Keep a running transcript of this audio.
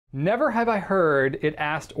Never have I heard it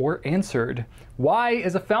asked or answered. Why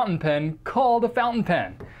is a fountain pen called a fountain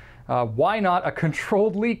pen? Why not a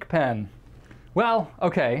controlled leak pen? Well,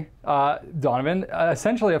 okay, Donovan,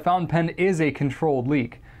 essentially a fountain pen is a controlled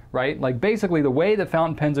leak, right? Like basically the way that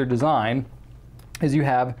fountain pens are designed is you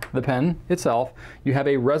have the pen itself, you have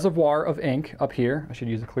a reservoir of ink up here. I should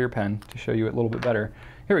use a clear pen to show you it a little bit better.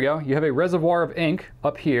 Here we go. You have a reservoir of ink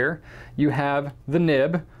up here. You have the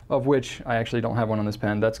nib, of which I actually don't have one on this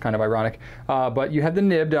pen. That's kind of ironic. But you have the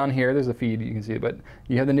nib down here. There's a feed, you can see it, but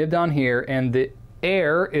you have the nib down here, and the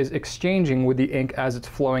air is exchanging with the ink as it's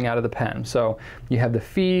flowing out of the pen. So you have the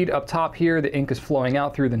feed up top here, the ink is flowing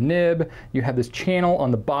out through the nib. You have this channel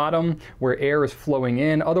on the bottom where air is flowing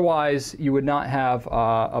in. Otherwise, you would not have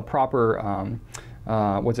a proper,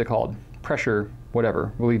 what's it called? Pressure,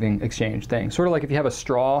 whatever, relieving exchange thing. Sort of like if you have a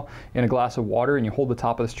straw in a glass of water and you hold the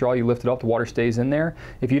top of the straw, you lift it up, the water stays in there.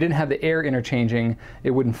 If you didn't have the air interchanging,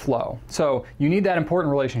 it wouldn't flow. So you need that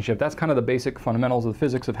important relationship. That's kind of the basic fundamentals of the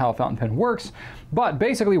physics of how a fountain pen works. But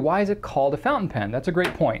basically, why is it called a fountain pen? That's a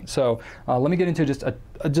great point. So let me get into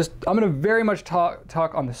I'm going to very much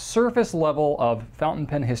talk on the surface level of fountain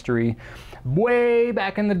pen history way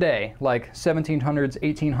back in the day, like 1700s,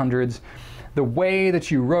 1800s. The way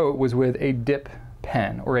that you wrote was with a dip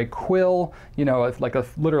pen or a quill, you know, like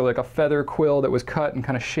literally like a feather quill that was cut and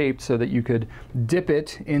kind of shaped so that you could dip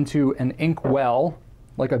it into an ink well,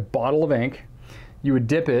 like a bottle of ink. You would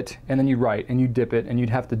dip it and then you'd write, and you'd dip it, and you'd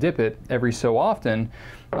have to dip it every so often,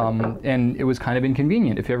 and it was kind of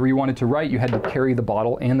inconvenient. If ever you wanted to write, you had to carry the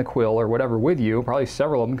bottle and the quill or whatever with you, probably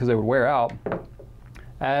several of them because they would wear out.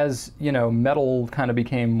 As you know, metal kind of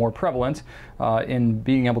became more prevalent in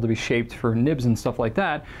being able to be shaped for nibs and stuff like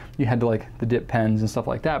that, you had to like the dip pens and stuff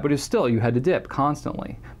like that, but it's still, you had to dip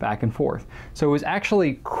constantly back and forth. So it was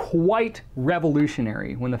actually quite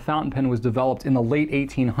revolutionary when the fountain pen was developed in the late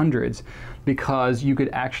 1800s, because you could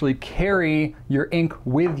actually carry your ink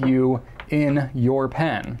with you in your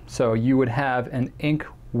pen. So you would have an ink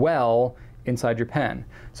well inside your pen.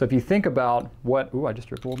 So if you think about what, ooh, I just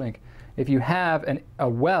dripped old ink. If you have a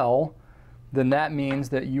well, then that means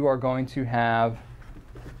that you are going to have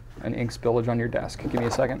an ink spillage on your desk. Give me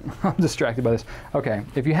a second. I'm distracted by this. Okay,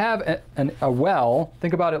 if you have a well,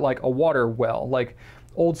 think about it like a water well, like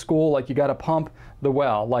old school, like you got to pump the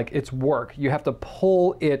well, like it's work. You have to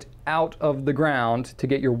pull it out of the ground to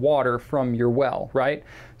get your water from your well, right?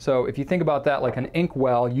 So if you think about that like an ink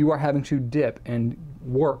well, you are having to dip and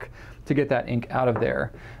work to get that ink out of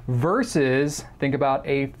there. Versus, think about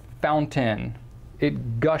a fountain.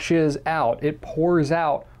 It gushes out, it pours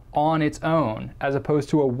out on its own, as opposed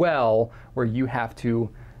to a well where you have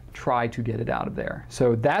to try to get it out of there.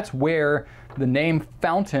 So that's where the name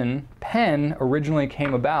fountain pen originally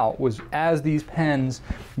came about, was as these pens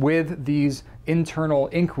with these internal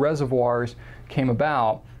ink reservoirs came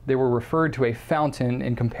about, they were referred to a fountain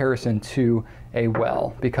in comparison to a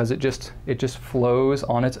well, because it just flows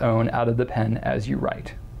on its own out of the pen as you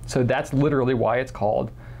write. So that's literally why it's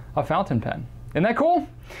called a fountain pen. Isn't that cool?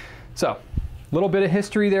 So, a little bit of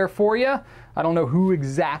history there for you. I don't know who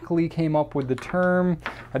exactly came up with the term.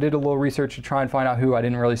 I did a little research to try and find out who. I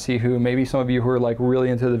didn't really see who. Maybe some of you who are like really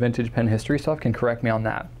into the vintage pen history stuff can correct me on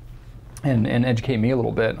that and educate me a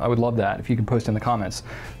little bit. I would love that if you can post in the comments.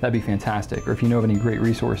 That'd be fantastic. Or if you know of any great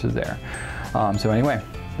resources there. So anyway,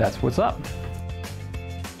 that's what's up.